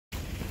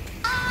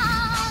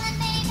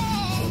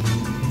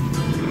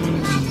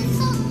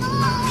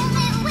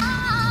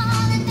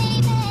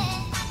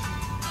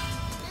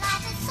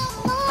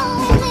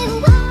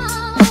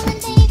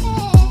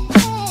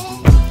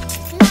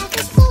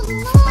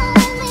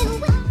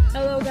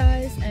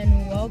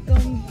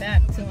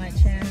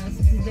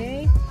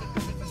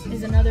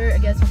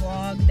guess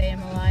vlog, day in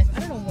my life.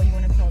 I don't know what you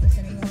want to call this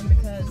anymore,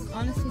 because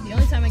honestly the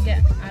only time I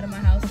get out of my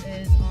house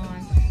is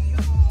on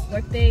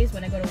work days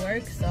when I go to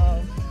work.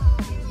 So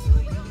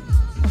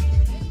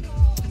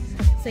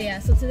yeah,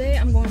 so today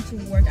I'm going to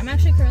work. I'm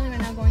actually currently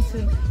right now going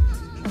to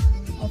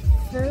a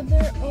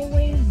further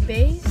away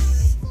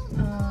base.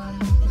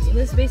 So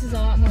this base is a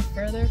lot more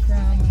further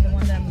from the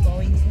one that I'm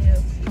going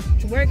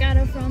to work out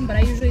of from, but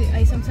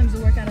I sometimes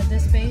work out of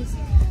this base.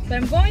 But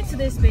I'm going to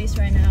this base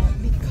right now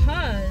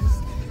because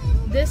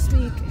this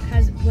week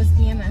was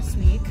EMS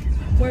week,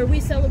 where we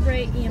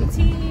celebrate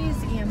EMTs,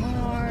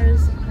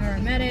 EMRs,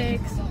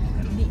 paramedics,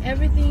 the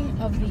everything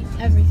of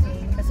the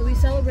everything. So we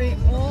celebrate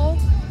all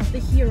the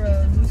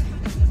heroes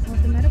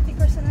of the medical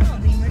personnel,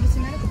 the emergency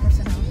medical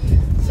personnel.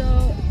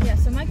 So yeah,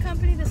 so my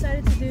company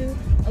decided to do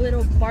a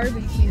little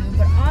barbecue,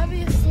 but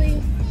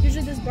obviously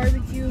usually this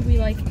barbecue we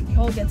like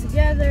all get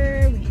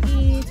together, we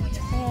eat, we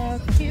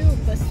talk, cute,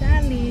 but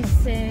sadly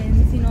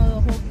since you know the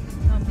whole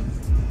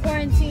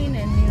quarantine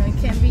and you know you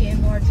can't be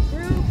in large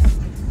groups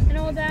and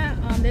all that,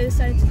 they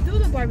decided to do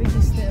the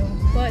barbecue still,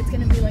 but it's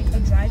gonna be like a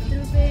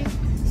drive-through thing.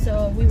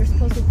 So we were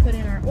supposed to put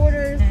in our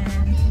orders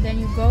and then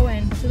you go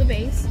into the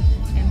base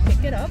and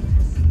pick it up.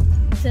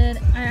 I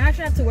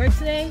actually have to work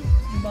today,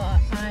 but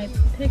I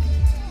picked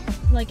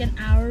like an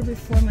hour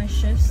before my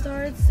shift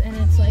starts, and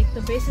it's like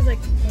the base is like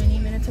 20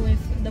 minutes away.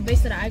 The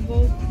base that I'm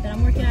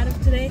working out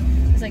of today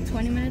is like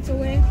 20 minutes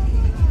away.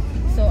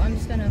 So I'm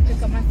just gonna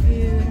pick up my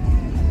food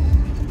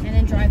and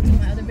then drive to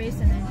my other base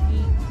and then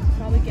eat.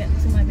 Probably get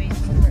to my base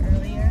a little bit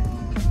earlier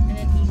and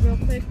then eat real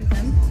quick with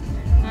them.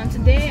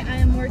 Today I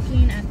am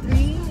working at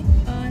 3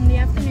 in the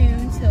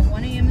afternoon till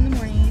 1 a.m. in the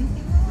morning.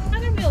 It's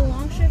not gonna be a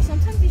long shift.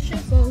 Sometimes the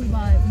shift goes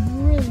by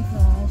really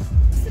fast.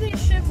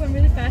 Today's shift went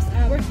really fast.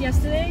 I worked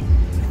yesterday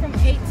from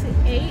 8 to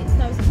 8,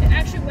 so it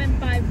actually went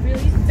by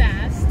really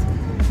fast,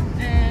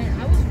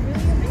 and I was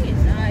really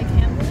amazed. I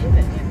can't believe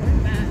it. It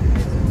went back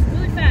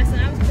really fast,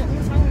 and I was talking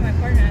with my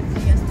partner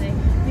actually yesterday.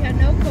 We had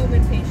no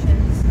COVID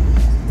patients,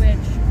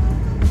 which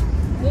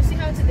we'll see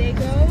how today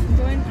goes.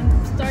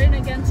 I'm starting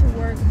again to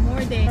work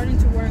more days. Starting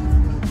to work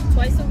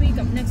twice a week.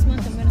 Next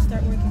month I'm going to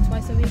start working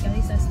twice a week. At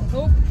least that's the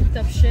hope. Picked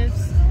up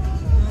shifts,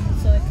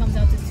 so it comes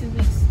out to 2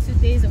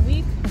 days a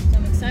week. So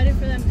I'm excited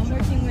for them. I'm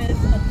working with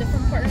a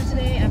different partner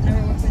today. I've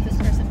never worked with this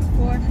person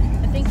before.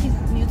 I think he's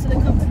new to the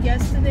company.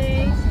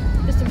 Yesterday,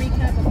 just a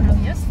recap of how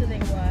yesterday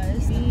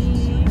was.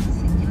 We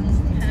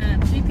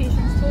had 3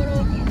 patients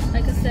total.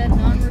 Like I said,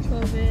 none were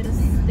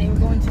COVID. They were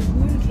going to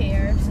wound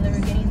care, so they were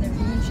getting their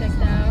wound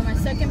checked out. My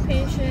second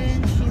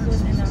patient, she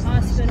was in the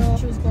hospital.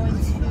 She was going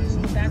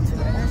back to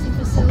her nursing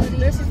facility. The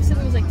nursing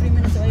facility was like 3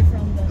 minutes away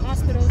from the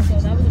hospital, so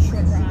that was a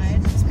short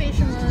ride. This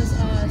patient was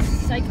a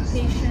psych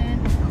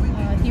patient.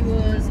 He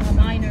was a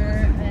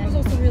minor, and he was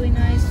also really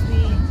nice,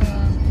 sweet,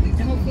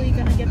 and hopefully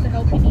gonna get the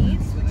help he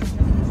needs, which is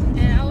nice.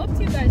 And I'll up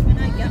to you guys when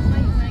I get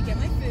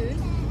my food,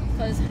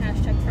 because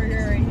hashtag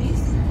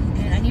priorities.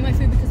 And I need my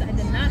food because I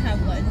did not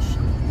have lunch.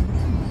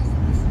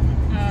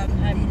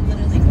 I'm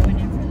literally going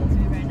in for the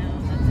food right now.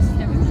 I'm just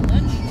having my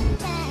lunch.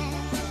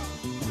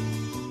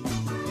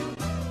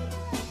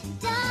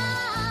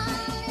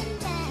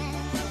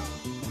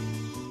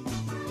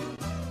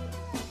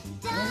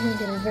 I'm gonna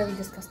get a very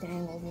disgusting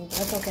angle of me, but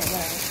that's okay,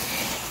 whatever.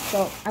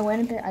 So I went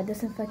in there, I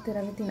disinfected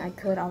everything I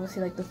could.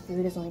 Obviously, like the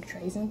food is on like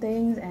trays and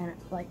things, and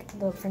like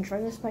the french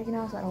fries are spiking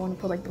out, so I don't want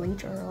to put like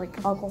bleach or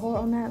like alcohol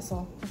on that.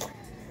 So,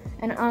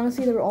 and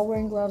honestly, they were all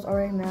wearing gloves, all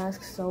wearing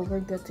masks, so we're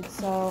good to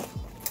go.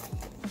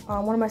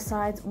 One of my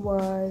sides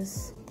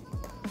was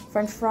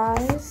french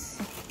fries,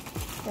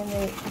 and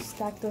they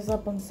stacked those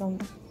up on some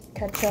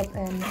ketchup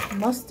and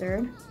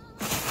mustard.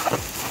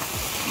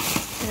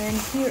 And then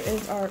here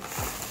is our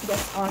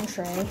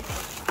entree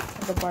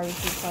of the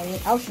barbecue party.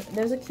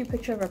 There's a cute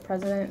picture of our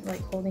president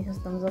like holding his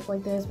thumbs up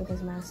like this with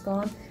his mask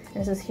on,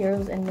 and it says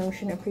Heroes in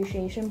Motion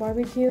Appreciation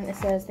Barbecue, and it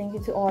says thank you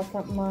to all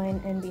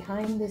frontline and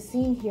behind the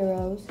scene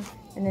heroes,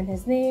 and then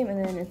his name,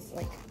 and then it's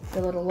like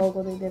the little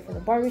logo they did for the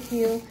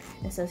barbecue.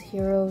 It says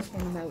Heroes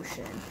in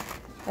Motion.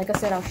 Like I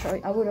said,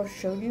 I would have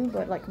showed you,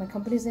 but like my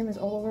company's name is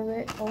all over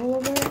it,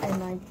 and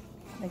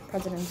my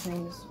president's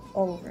name is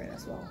all over it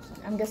as well. So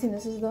I'm guessing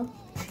this is the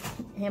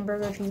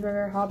hamburger,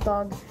 cheeseburger, hot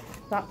dog.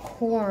 Got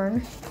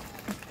corn.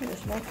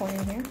 There's more corn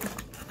in here.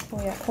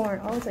 Oh yeah, corn.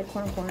 Oh, it's like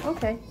corn.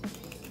 Okay.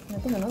 And I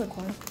think another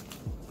corn.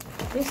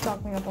 They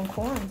stocked me up on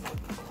corn.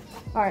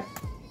 Alright,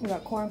 we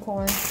got corn.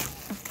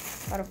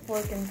 Got a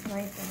fork and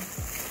knife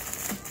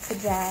and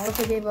the jazz.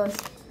 Also gave us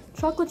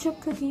chocolate chip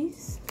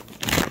cookies.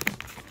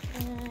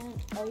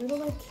 And a little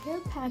like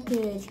care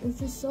package. It's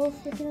just so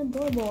freaking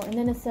adorable. And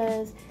then it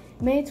says,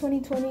 May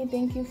 2020,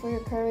 thank you for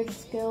your courage,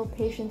 skill,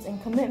 patience,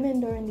 and commitment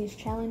during these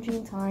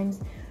challenging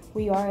times.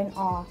 We are in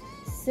awe.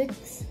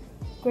 6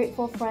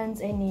 grateful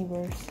friends and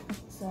neighbors.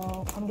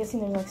 So I'm guessing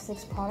there's like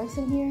 6 products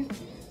in here.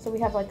 So we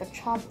have like a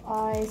chopped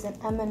ice and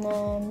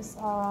M&Ms.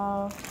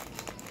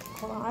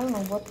 Hold on, I don't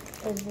know what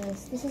is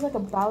this. This is like a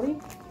body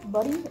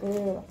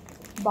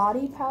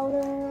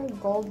powder,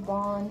 Gold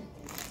Bond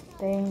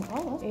thing.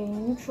 Oh, a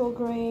neutral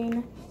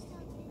grain,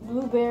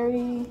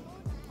 blueberry,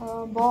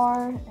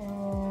 bar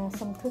and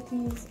some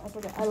cookies. I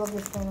forget. I love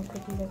this brand of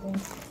cookies, I think.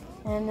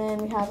 And then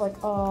we have like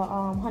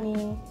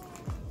honey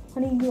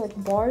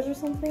like bars or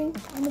something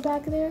on the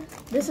back of there.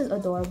 This is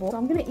adorable. So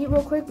I'm gonna eat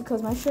real quick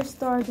because my shift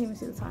starts, you can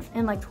see the time,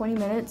 in like 20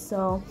 minutes.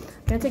 So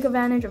I'm gonna take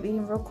advantage of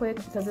eating real quick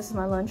because this is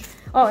my lunch.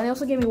 Oh, and they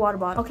also gave me a water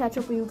bottle. I'll catch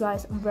up with you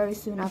guys very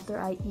soon after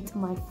I eat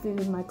my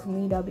food, my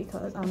comida,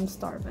 because I'm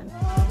starving.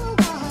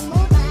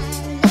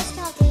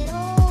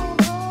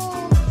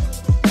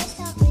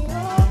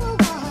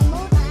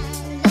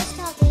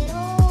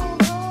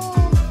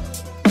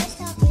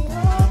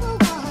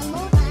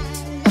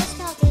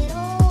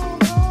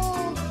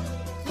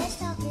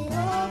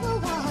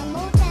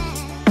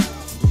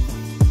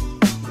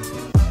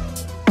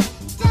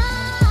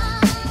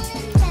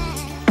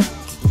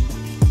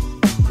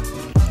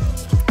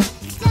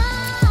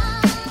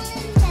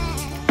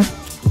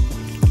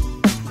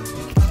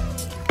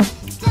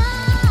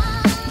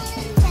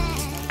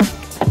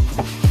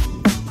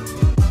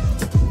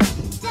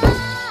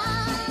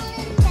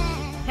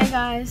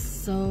 Guys,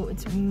 so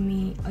it's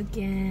me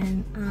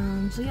again.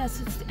 So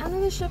yes, it's the end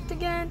of the shift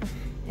again.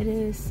 It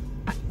is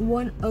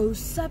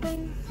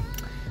 1:07.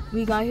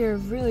 We got here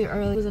really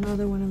early. It was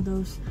another one of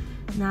those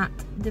not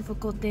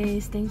difficult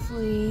days,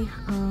 thankfully.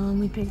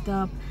 We picked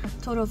up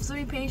a total of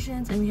 3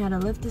 patients, and we had a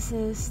lift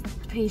assist.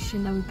 The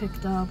patient that we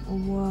picked up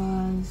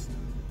was,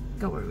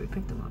 where we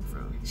picked him up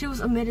from. She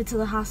was admitted to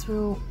the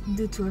hospital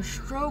due to a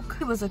stroke.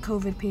 He was a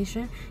COVID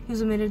patient. He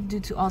was admitted due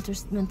to altered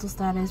mental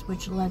status,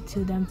 which led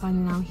to them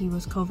finding out he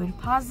was COVID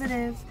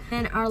positive.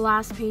 And our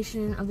last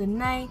patient of the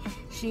night,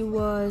 she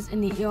was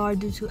in the ER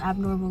due to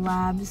abnormal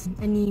labs.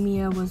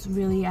 Anemia was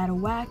really out of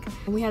whack.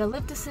 And we had a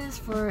lift assist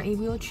for a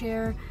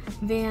wheelchair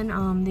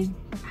van. They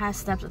had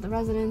steps at the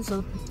residence.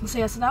 So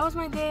yeah, so that was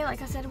my day.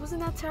 Like I said, it wasn't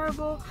that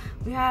terrible.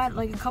 We had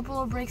like a couple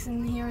of breaks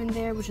in here and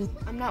there, which is,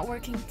 I'm not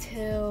working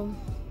till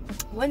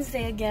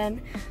Wednesday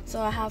again,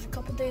 so I have a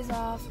couple days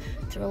off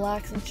to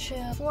relax and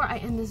chill. Before I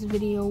end this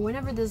video,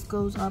 whenever this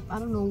goes up, I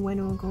don't know when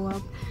it will go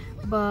up,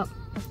 but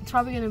it's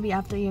probably going to be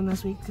after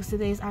EMS week, because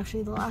today is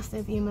actually the last day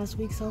of EMS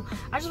week. So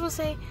I just want to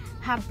say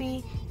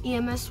happy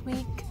EMS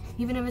week,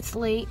 even if it's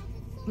late.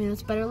 You know,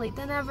 it's better late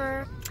than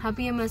ever.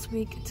 Happy EMS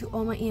week to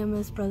all my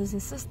EMS brothers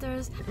and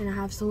sisters, and I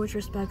have so much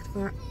respect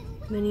for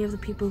many of the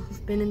people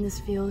who've been in this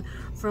field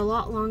for a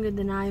lot longer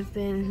than I've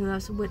been, and who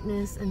have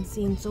witnessed and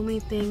seen so many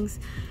things,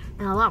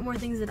 and a lot more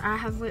things that I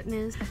have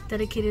witnessed,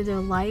 dedicated their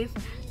life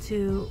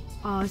to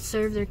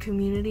serve their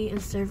community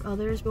and serve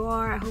others.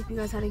 I hope you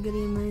guys had a good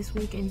EMS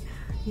week and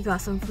you got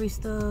some free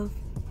stuff.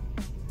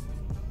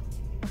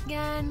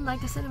 Again,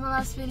 like I said in my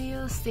last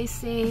video, stay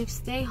safe,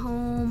 stay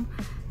home,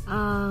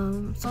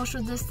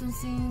 social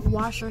distancing,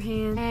 wash your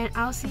hands, and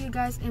I'll see you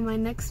guys in my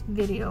next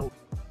video.